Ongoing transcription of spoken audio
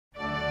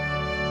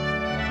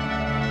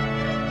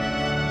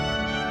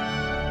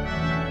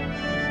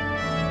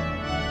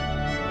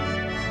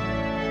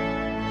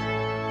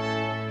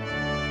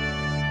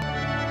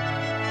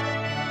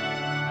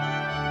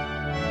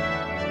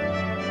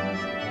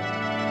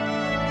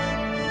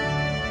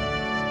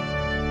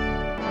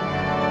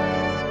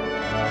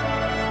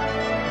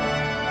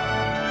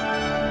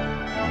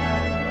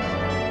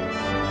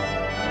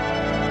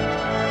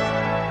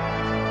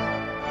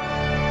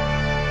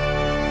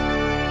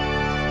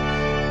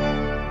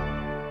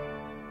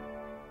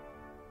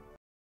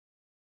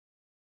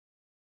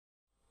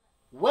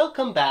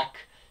welcome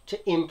back to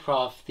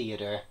Improv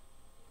Theater.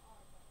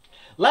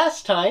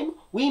 Last time,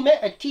 we met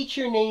a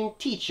teacher named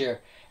Teacher,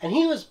 and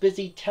he was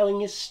busy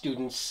telling his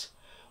students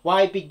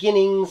why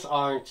beginnings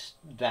aren't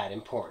that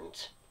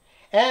important.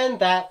 And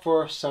that,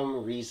 for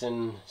some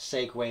reason,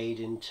 segued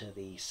into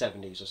the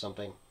 70s or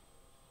something.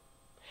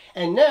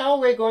 And now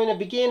we're going to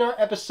begin our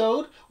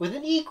episode with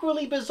an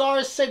equally bizarre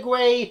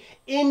segue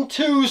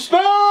into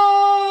space!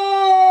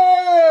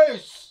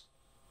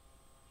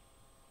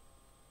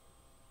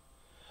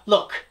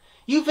 Look,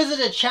 you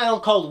visited a channel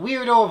called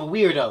Weirdo of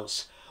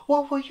Weirdos.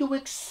 What were you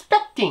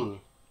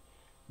expecting?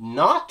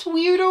 Not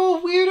Weirdo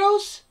of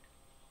Weirdos?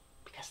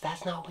 Because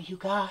that's not what you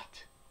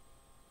got.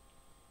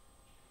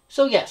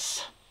 So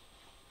yes,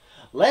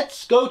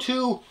 let's go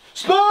to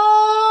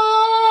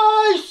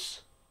space!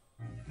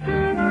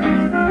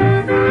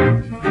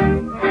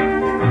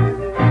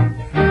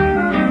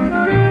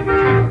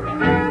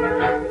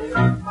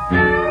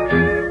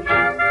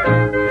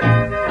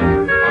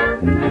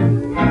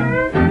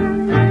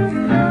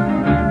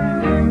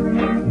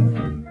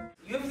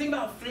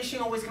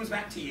 Always comes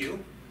back to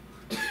you.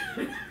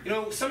 You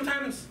know,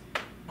 sometimes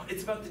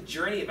it's about the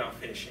journey about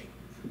finishing.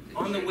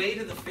 On the way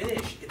to the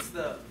finish, it's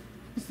the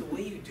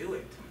way you do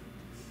it.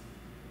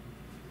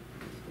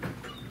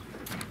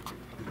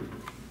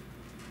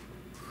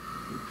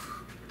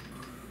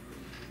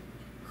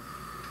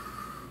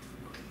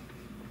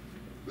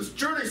 This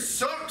journey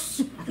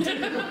sucks!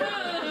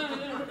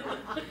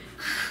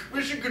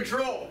 Mission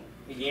control.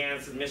 Yeah,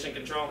 this is mission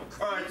control.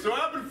 Alright, so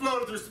I've been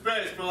floating through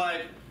space for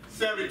like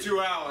 72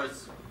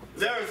 hours.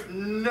 There's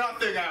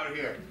nothing out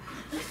here.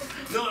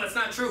 No, that's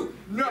not true.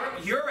 No.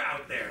 You're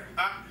out there.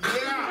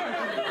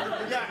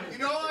 Yeah. Yeah, you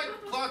know like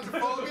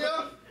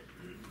claustrophobia?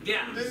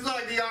 Yeah. This is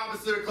like the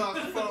opposite of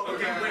claustrophobia.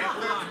 Okay, wait,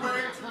 hold on. There's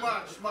way too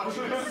much.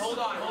 Hold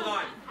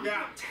on.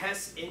 Yeah.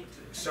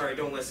 Sorry,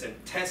 don't listen.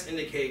 Tests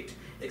indicate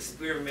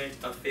experiment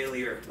of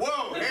failure.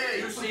 Whoa,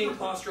 hey. You're seeing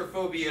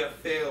claustrophobia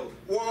failed.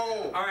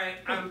 Whoa. All right,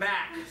 I'm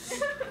back.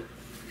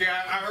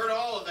 Yeah, I heard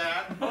all of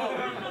that.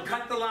 Oh,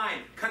 cut the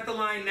line. Cut the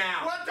line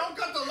now. What? Don't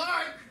cut the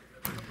line!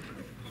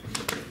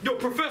 Yo,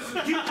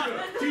 professor,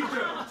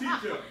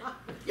 teacher.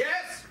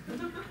 Yes?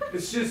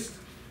 It's just,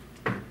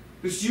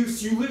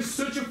 you live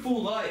such a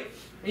full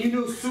life, and you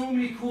know so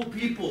many cool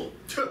people.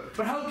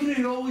 But how can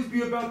it always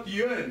be about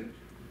the end?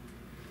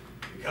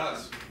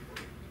 Because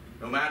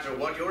no matter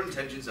what your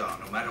intentions are,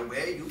 no matter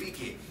where you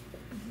begin,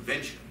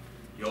 eventually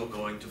you're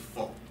going to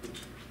fall.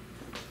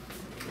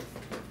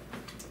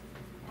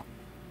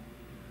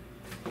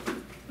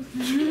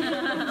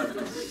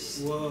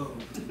 Whoa.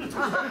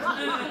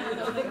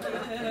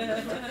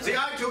 See,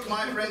 I took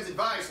my friend's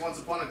advice once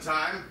upon a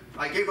time.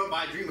 I gave up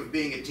my dream of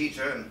being a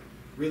teacher and...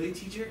 Really,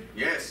 teacher?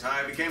 Yes,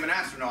 I became an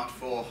astronaut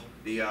for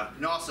the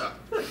NASA.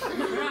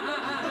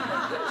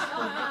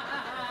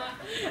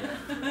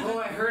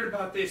 Oh, I heard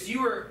about this.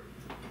 You were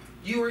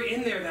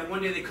in there that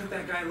one day they cut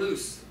that guy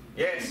loose.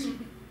 Yes.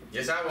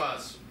 Yes, I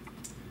was.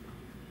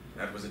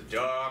 That was a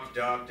dark,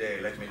 dark day,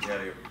 let me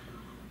tell you.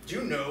 Do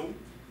you know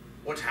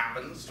what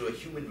happens to a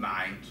human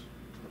mind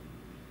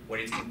when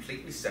it's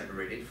completely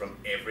separated from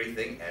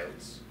everything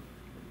else?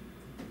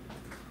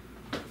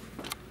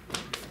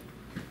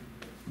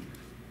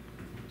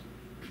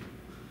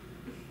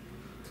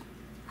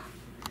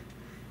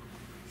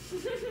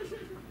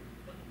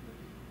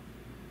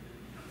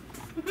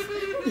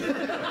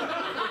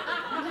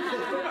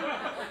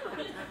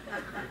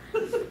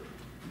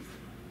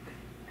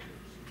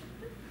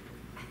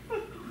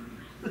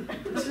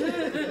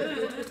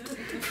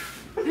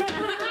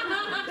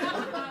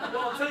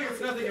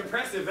 Nothing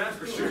impressive, that's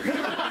for sure. Oh,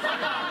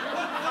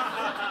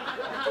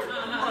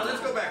 let's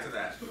go back to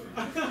that.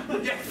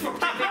 Yeah,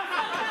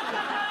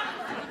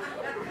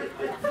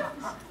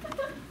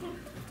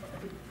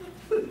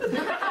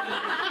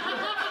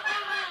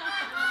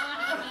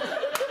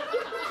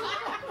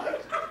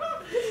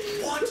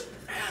 What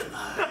am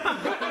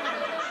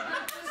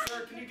I?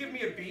 Sir, can you give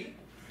me a beat?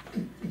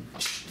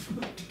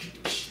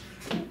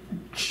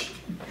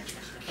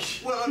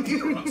 Well, I'm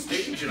here on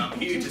stage, and I'm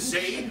here to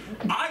say,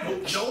 I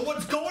don't know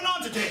what's going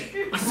on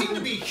today. I seem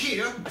to be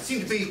here, I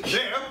seem to be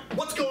there.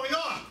 What's going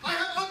on? I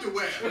have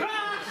underwear.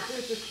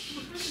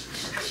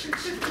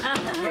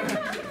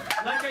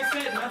 Like I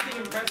said, nothing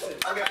impressive.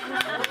 Okay.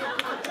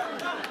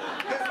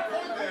 There's a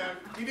point there.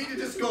 You need to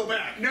just go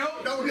back. No.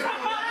 You sure?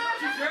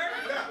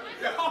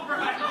 Yeah. All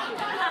right.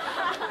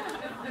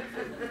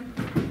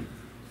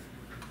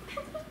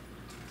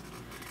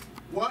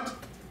 What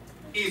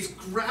is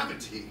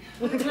gravity?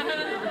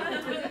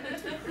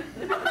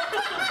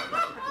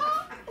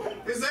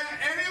 Is there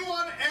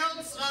anyone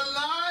else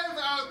alive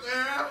out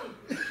there?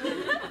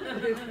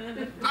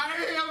 I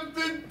have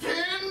been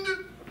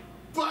pinned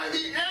by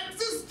the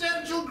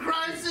existential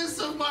crisis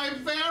of my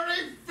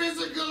very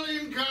physical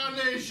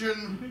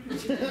incarnation.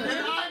 And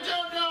I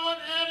don't know what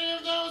any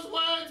of those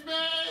words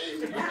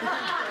mean.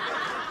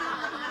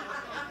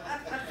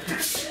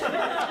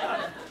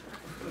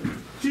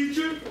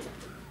 Teacher,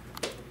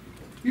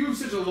 you have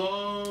such a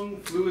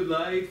long, fluid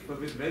life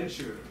of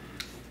adventure,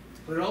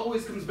 but it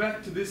always comes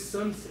back to this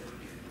sunset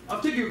again.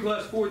 I've taken your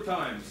class 4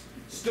 times.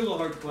 Still a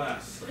hard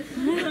class.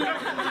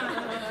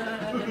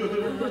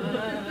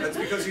 That's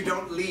because you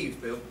don't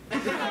leave, Bill.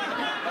 But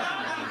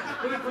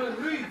if I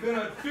leave, then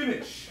I'd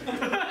finish.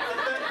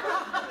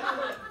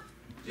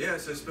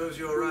 Yes, I suppose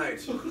you're right.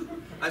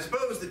 I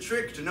suppose the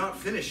trick to not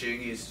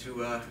finishing is to,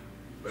 well,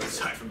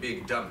 aside from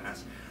being a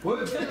dumbass.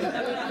 What?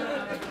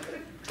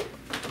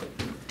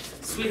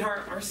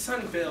 Sweetheart, our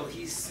son Bill,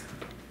 he's...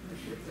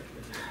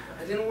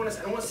 I don't want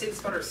to say this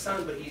about our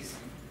son, but he's...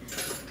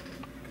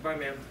 Goodbye,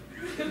 ma'am.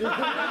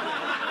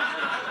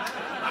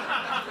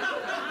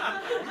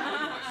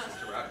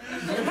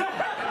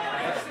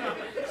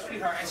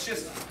 Sweetheart, it's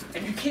just...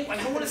 And you can't... I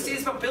don't want to say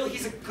this about Bill.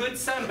 He's a good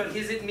son, but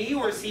is it me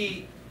or is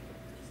he...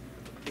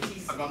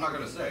 I'm not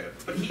going to say it.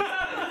 But he...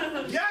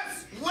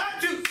 Yes!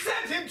 Let's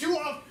send him to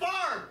a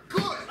farm!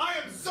 Good! I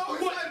am so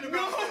excited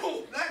about No! this!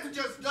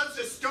 Let's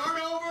just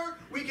start over.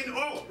 We can...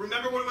 Oh,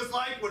 remember what it was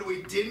like when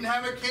we didn't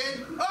have a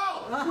kid?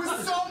 Oh! It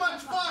was so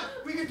much fun!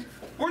 We could...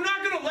 We're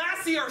not going to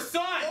lassie our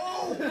son!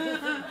 Oh!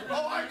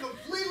 Oh, I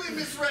completely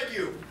misread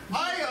you.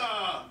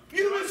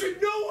 You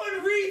misread... No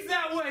one reads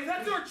that way!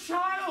 That's our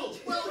child!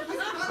 Well, he's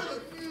kind of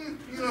a... you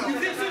know... You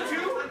think so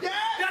too? Yes!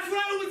 That's what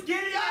I was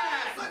getting Yes!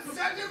 at! Let's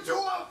send him to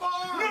a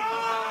farm! No!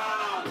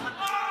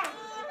 Ah!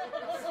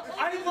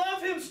 I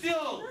love him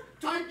still!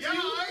 Don't you?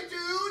 I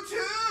do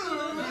too!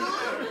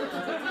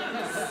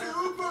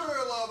 Super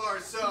love our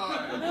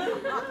son!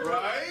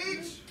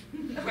 Right?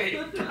 Wait. Wait.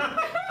 Right?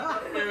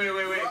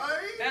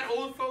 That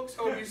old folks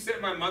home you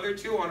sent my mother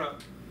to on a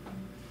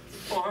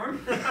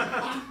farm?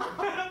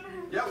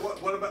 Yeah,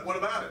 what about it? What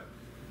about it?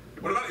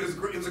 It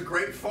was a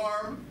great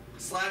farm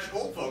 /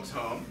 old folks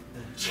home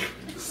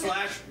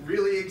 /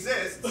 really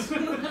exists /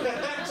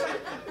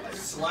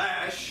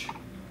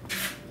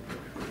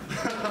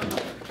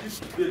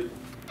 The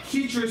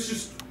teacher is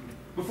just...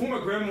 Before my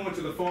grandma went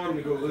to the farm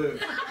to go live,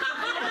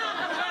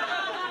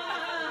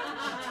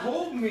 she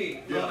told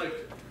me, like,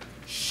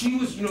 she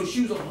was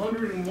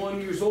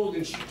 101 years old,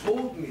 and she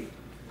told me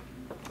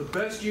the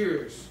best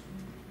years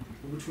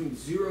were between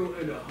 0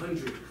 and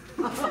 100.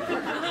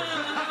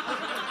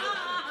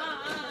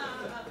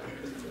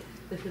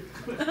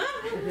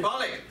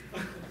 Polly,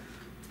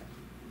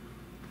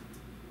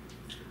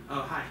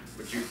 Oh, hi.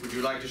 would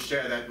you like to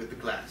share that with the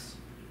class?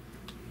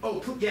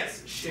 Oh,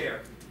 yes,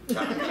 share. We're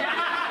gonna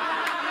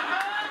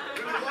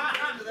walk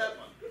into that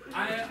one.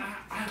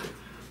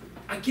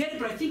 I get it,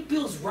 but I think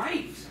Bill's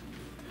right.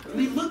 I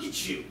mean, look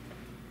at you.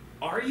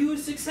 Are you a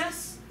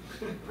success?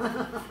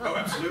 Oh,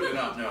 absolutely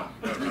not. No.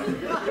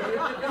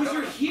 Because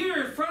you're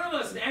here in front of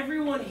us and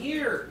everyone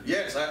here.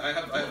 Yes, I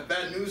have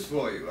bad news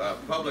for you.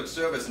 Public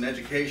service and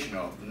education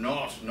are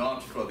not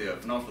for the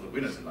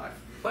winners in life.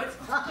 What?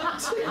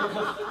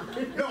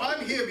 No,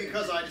 I'm here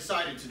because I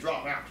decided to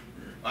drop out.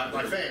 I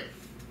failed.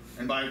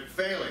 And by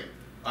failing,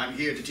 I'm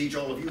here to teach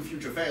all of you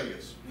future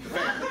failures to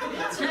fail.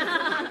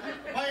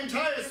 My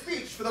entire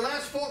speech for the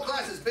last 4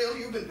 classes, Bill,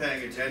 you've been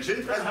paying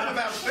attention, has been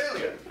about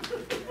failure.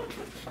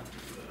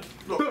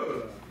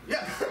 Look.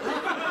 Yeah.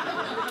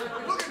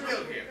 Look at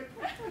Bill here.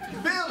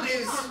 Bill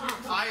is,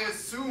 I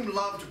assume,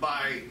 loved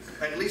by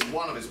at least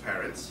one of his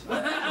parents.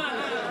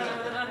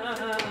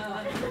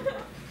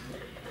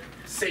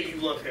 Say you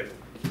love him.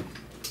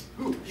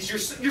 Who? He's your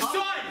son!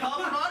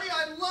 Pavarotti,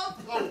 I love.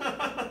 Oh,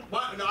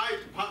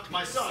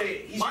 my son. Say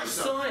it. He's my your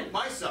son.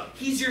 My son.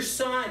 He's your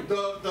son.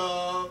 The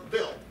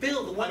Bill.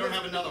 Bill, the one I don't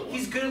that- have another one.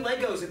 He's good at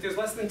Legos if there's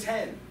less than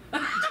 10.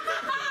 That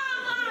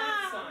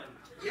son.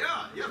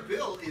 Yeah,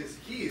 Bill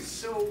he is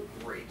so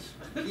great.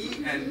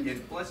 And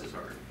bless his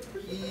heart,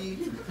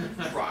 he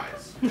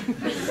tries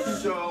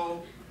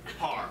so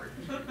hard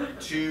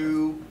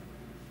to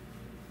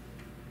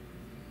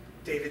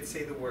David,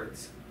 say the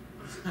words.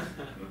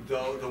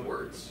 the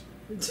words.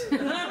 It's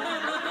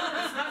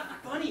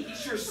not funny.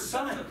 He's your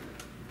son.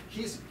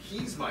 He's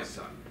my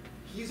son.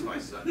 He's my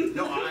son.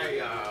 No,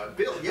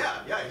 Bill,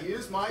 yeah, he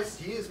is my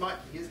son.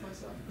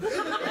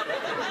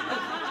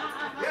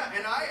 Yeah,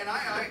 and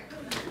I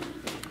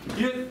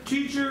Yeah,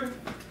 teacher,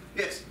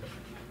 yes,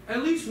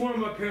 at least one of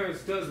my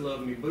parents does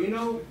love me, but you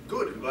know,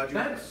 good, I'm glad you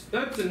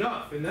that's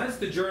enough, and that's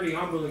the journey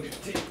I'm willing to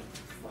take.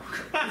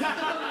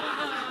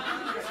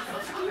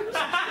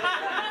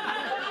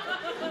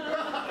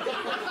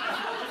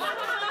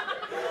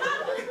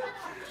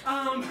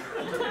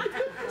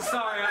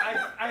 Sorry,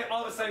 I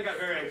all of a sudden got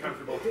very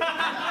uncomfortable.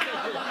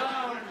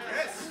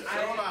 Yes, so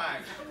am I.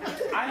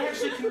 I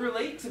actually can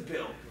relate to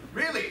Bill.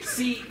 Really?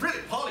 See,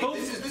 really, Polly,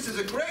 both- this is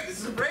a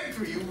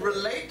breakthrough. You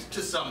relate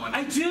to someone.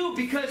 I do,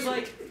 because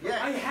like Yeah.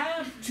 I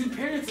have 2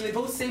 parents and they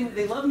both say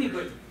they love me,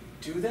 but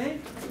do they?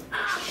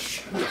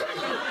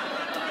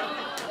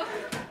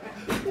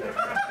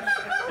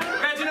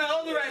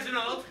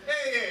 Reginald.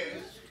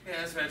 Yes.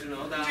 Yes,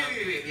 Reginald.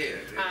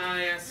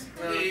 Yes.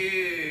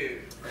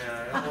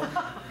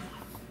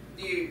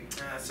 Yes.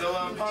 So,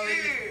 Polly.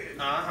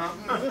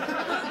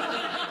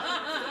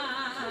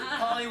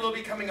 Polly will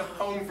be coming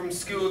home from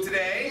school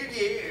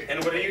today.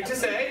 And what are you to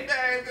say?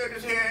 I'm going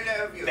to say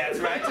I love you. That's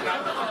right. And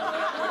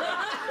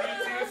I'll you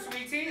too,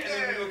 sweetie. And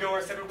then we will go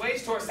our separate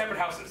ways to to our separate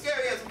houses. Yeah,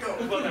 yes, go.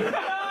 Well done.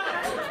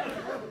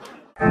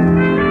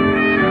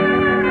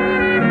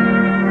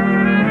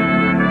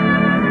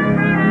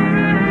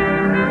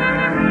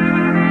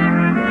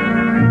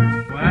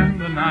 When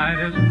the night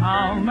is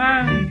calm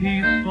and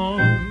peaceful,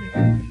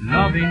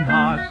 loving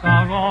hearts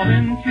are all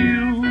in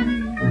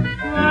tune.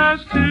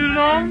 There's two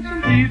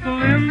lonesome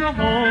people in the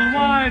whole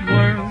wide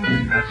world.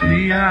 That's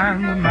me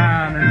and the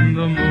man in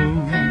the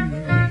moon.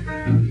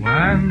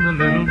 When the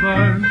little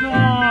birds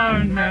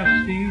are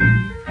nesting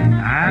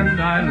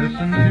and I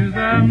listen to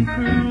them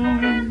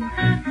croon,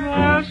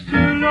 there's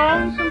two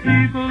lonesome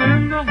people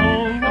in the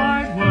whole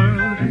wide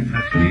world.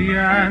 That's me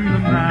and the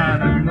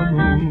man in the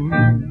moon.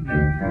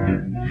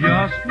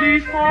 Just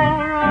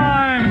before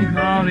I'm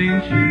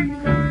counting sheep,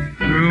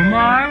 through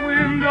my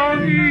window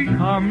he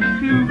comes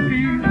to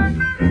peep,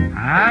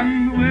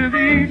 and with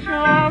each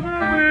other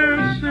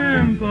we're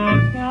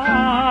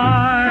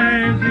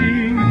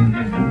sympathizing,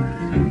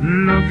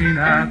 looking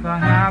at the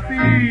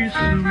happy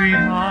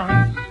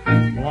sweethearts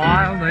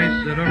while they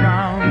sit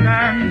around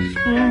and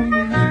spoon.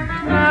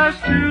 There's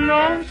two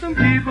lonesome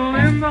people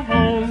in the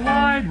whole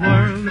wide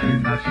world.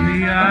 That's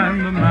me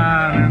and the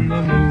man in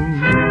the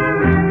moon.